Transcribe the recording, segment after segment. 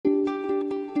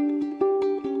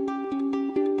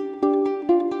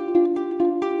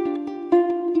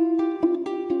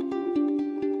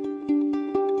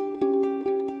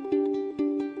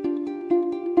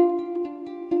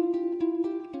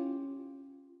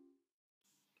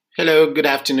Hello, good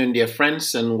afternoon, dear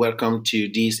friends, and welcome to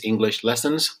these English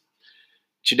lessons.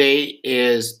 Today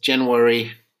is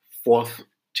January 4th,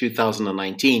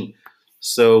 2019.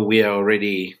 So we are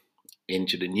already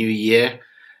into the new year,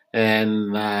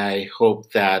 and I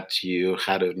hope that you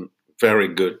had a very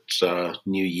good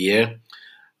new year.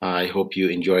 I hope you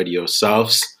enjoyed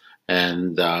yourselves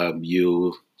and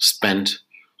you spent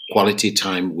quality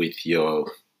time with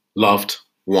your loved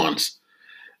ones.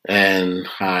 And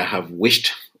I have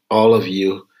wished all of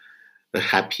you a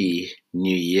happy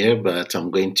new year, but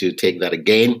I'm going to take that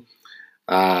again.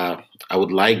 I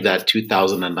would like that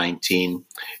 2019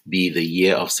 be the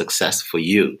year of success for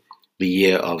you, the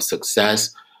year of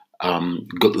success,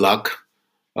 good luck,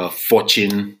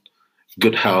 fortune,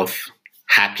 good health,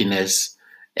 happiness,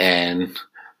 and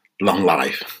long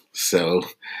life. So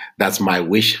that's my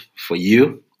wish for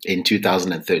you in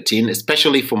 2013,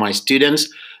 especially for my students,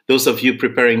 those of you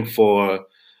preparing for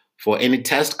any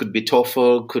test, could be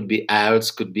TOEFL, could be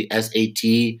IELTS, could be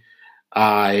SAT.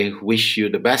 I wish you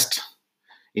the best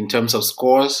in terms of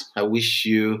scores. I wish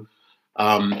you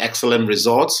excellent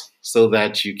results so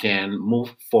that you can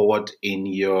move forward in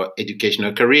your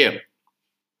educational career.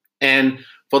 And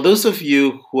for those of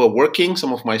you who are working,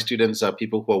 some of my students are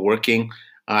people who are working.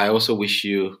 I also wish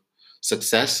you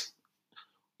success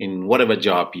in whatever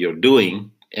job you're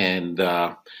doing. And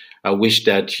I wish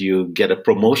that you get a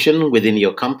promotion within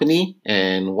your company,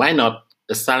 and why not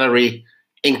a salary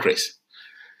increase.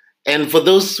 And for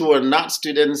those who are not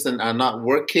students and are not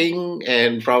working,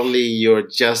 and probably you're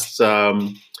just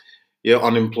you're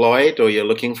unemployed or you're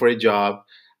looking for a job,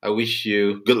 I wish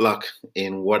you good luck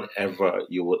in whatever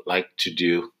you would like to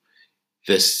do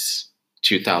this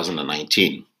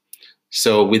 2019.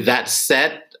 So, with that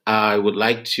said, I would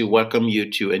like to welcome you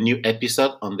to a new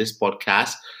episode on this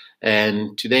podcast.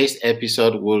 And today's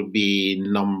episode will be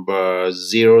number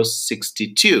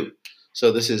 062.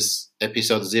 So, this is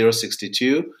episode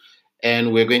 062.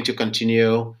 And we're going to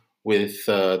continue with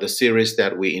the series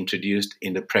that we introduced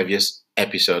in the previous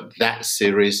episode. That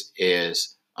series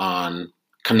is on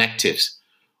connectives.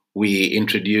 We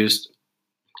introduced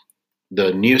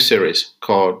the new series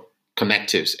called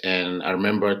Connectives. And I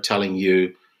remember telling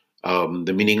you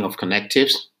the meaning of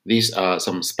connectives. These are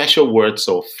some special words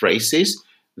or phrases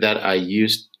that are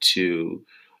used to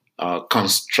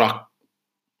construct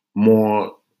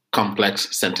more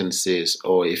complex sentences,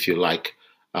 or if you like,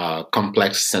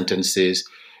 complex sentences.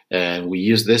 And we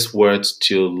use these words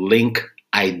to link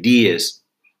ideas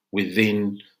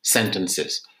within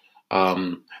sentences.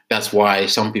 That's why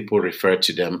some people refer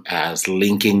to them as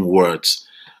linking words.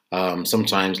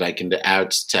 Sometimes, like in the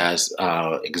arts test,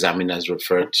 examiners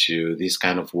refer to these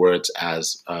kind of words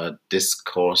as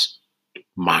discourse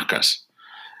markers.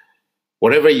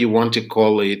 Whatever you want to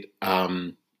call it,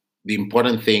 the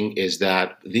important thing is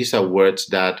that these are words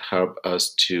that help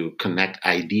us to connect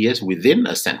ideas within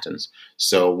a sentence.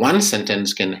 So one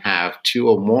sentence can have two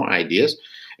or more ideas,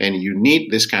 and you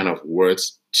need this kind of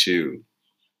words to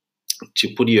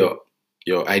put your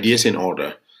ideas in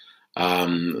order.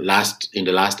 Last In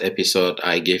the last episode,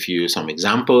 I gave you some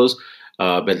examples,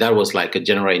 but that was like a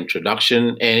general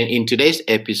introduction. And in today's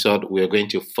episode, we're going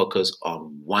to focus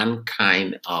on one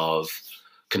kind of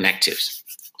connectives.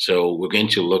 So we're going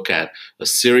to look at a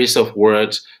series of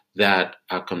words that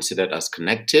are considered as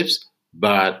connectives,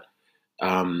 but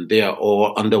they are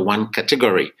all under one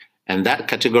category. And that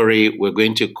category, we're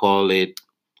going to call it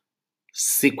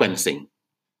sequencing.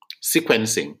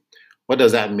 Sequencing. What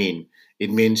does that mean?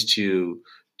 It means to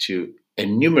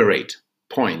enumerate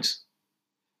points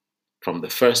from the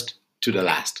first to the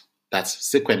last. That's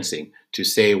sequencing. To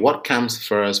say what comes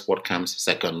first, what comes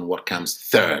second, what comes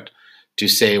third. To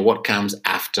say what comes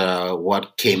after,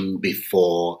 what came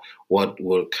before, what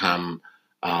will come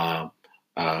uh,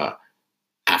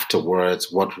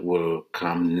 afterwards, what will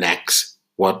come next,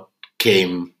 what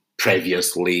came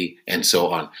previously, and so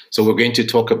on. So we're going to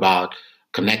talk about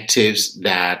connectives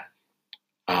that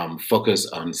focus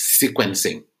on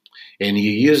sequencing. And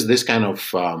you use this kind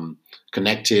of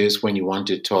connectives when you want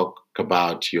to talk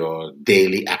about your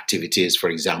daily activities. For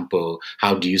example,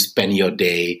 how do you spend your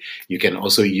day? You can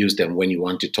also use them when you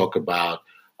want to talk about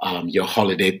your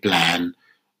holiday plan.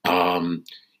 Um,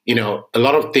 a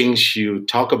lot of things you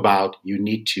talk about, you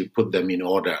need to put them in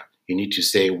order. You need to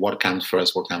say what comes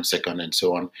first, what comes second, and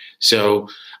so on. So,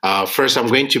 first, I'm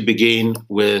going to begin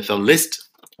with a list.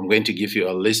 I'm going to give you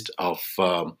a list of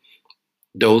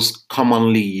those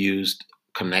commonly used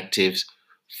connectives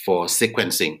for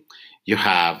sequencing. You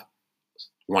have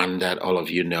one that all of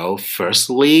you know,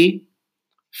 firstly.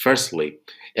 Firstly.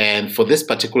 And for this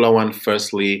particular one,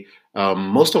 firstly,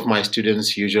 most of my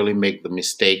students usually make the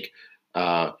mistake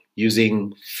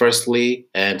using firstly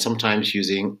and sometimes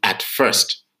using at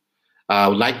first. I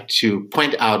would like to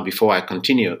point out before I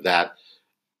continue that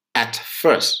at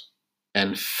first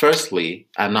and firstly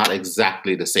are not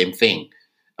exactly the same thing.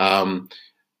 Um,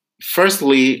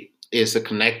 Firstly is a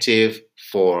connective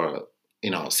for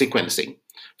sequencing,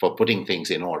 for putting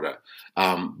things in order.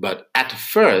 But at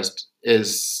first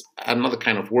is another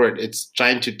kind of word. It's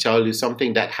trying to tell you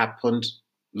something that happened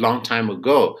long time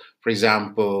ago. For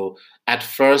example, at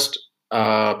first,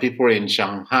 people in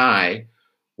Shanghai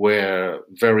were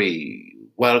very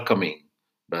welcoming,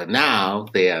 but now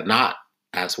they are not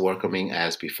as welcoming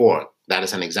as before. That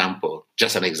is an example,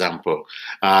 just an example.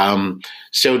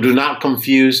 So do not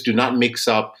confuse, do not mix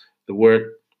up the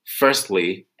word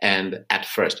firstly and at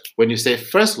first. When you say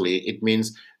firstly, it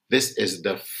means this is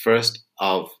the first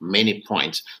of many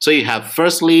points. So you have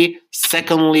firstly,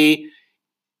 secondly,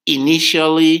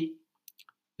 initially,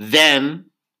 then,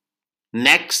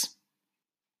 next,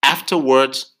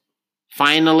 afterwards,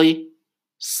 finally,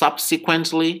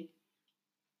 subsequently,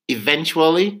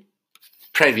 eventually,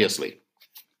 previously.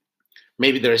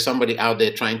 Maybe there is somebody out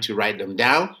there trying to write them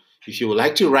down. If you would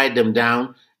like to write them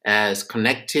down as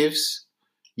connectives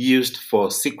used for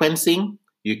sequencing,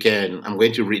 you can. I'm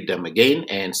going to read them again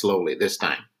and slowly this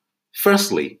time.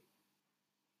 Firstly,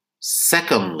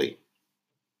 secondly,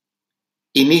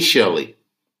 initially,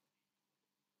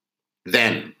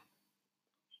 then,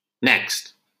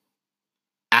 next,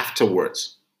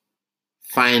 afterwards,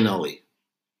 finally,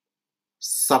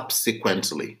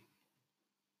 subsequently,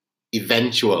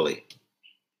 eventually,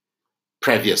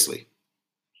 previously.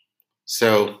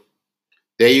 So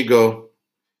there you go.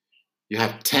 You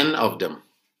have 10 of them,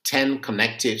 10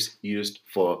 connectives used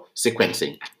for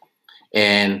sequencing.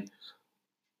 And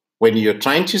when you're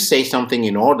trying to say something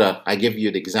in order, I give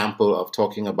you the example of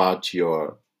talking about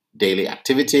your daily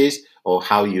activities or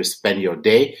how you spend your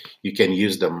day. You can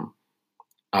use them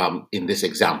in this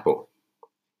example.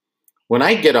 When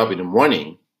I get up in the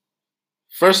morning,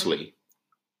 firstly,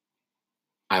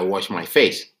 I wash my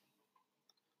face.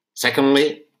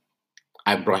 Secondly,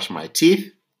 I brush my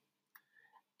teeth.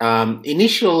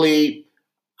 Initially,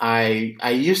 I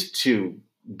used to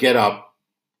get up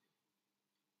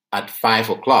at 5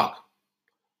 o'clock,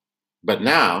 but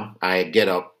now I get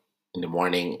up in the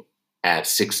morning at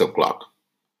 6 o'clock.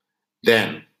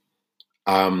 Then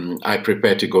I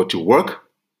prepare to go to work.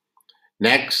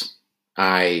 Next,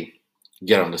 I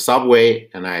get on the subway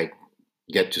and I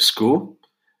get to school.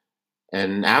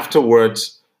 And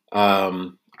afterwards,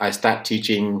 I start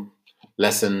teaching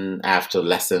lesson after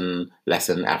lesson,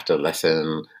 lesson after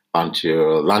lesson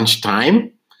until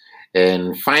lunchtime.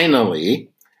 And finally,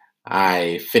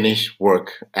 I finish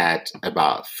work at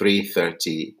about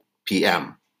 3:30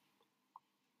 p.m.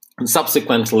 And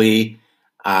subsequently,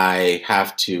 I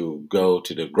have to go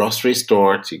to the grocery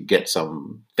store to get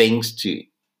some things to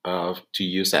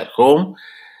use at home.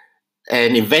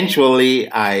 And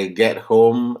eventually, I get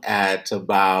home at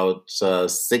about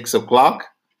 6 o'clock,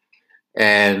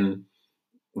 and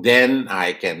then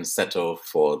I can settle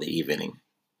for the evening.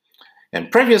 And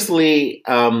previously,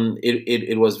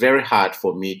 it was very hard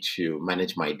for me to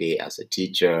manage my day as a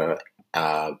teacher,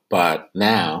 but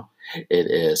now it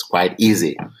is quite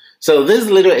easy. So this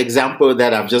little example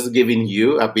that I've just given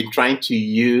you, I've been trying to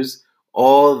use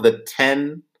all the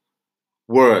 10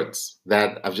 words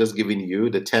that I've just given you,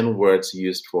 the 10 words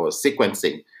used for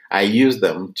sequencing. I use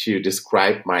them to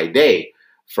describe my day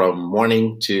from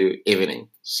morning to evening.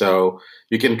 So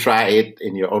you can try it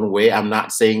in your own way. I'm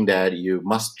not saying that you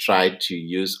must try to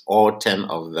use all 10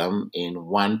 of them in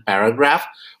one paragraph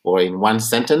or in one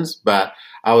sentence, but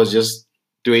I was just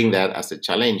doing that as a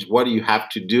challenge. What you have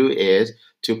to do is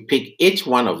to pick each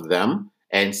one of them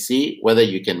and see whether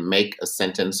you can make a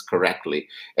sentence correctly.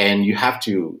 And you have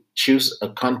to choose a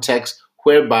context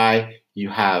whereby you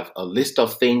have a list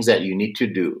of things that you need to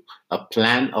do, a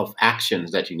plan of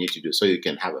actions that you need to do. So you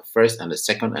can have a first and a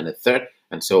second and a third,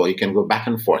 and so you can go back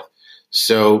and forth.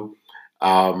 So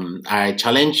I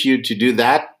challenge you to do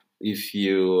that. If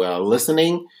you are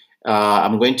listening,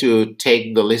 I'm going to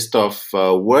take the list of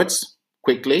words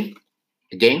quickly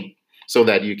again, so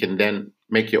that you can then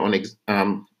make your own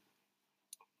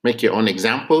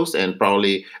examples and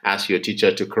probably ask your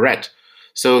teacher to correct.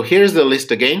 So here's the list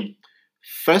again.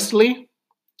 Firstly,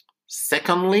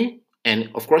 secondly,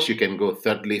 and of course you can go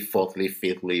thirdly, fourthly,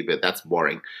 fifthly, but that's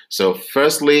boring. So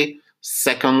firstly,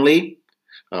 secondly,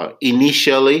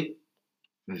 initially,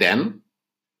 then,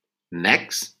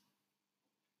 next,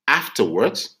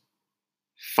 afterwards,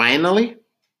 finally,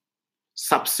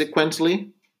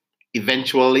 subsequently,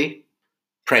 eventually,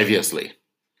 previously.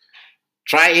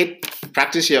 Try it,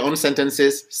 practice your own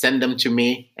sentences, send them to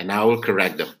me, and I will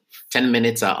correct them. 10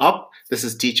 minutes are up. This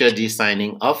is Teacher D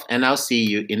signing off, and I'll see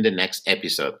you in the next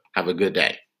episode. Have a good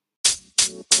day.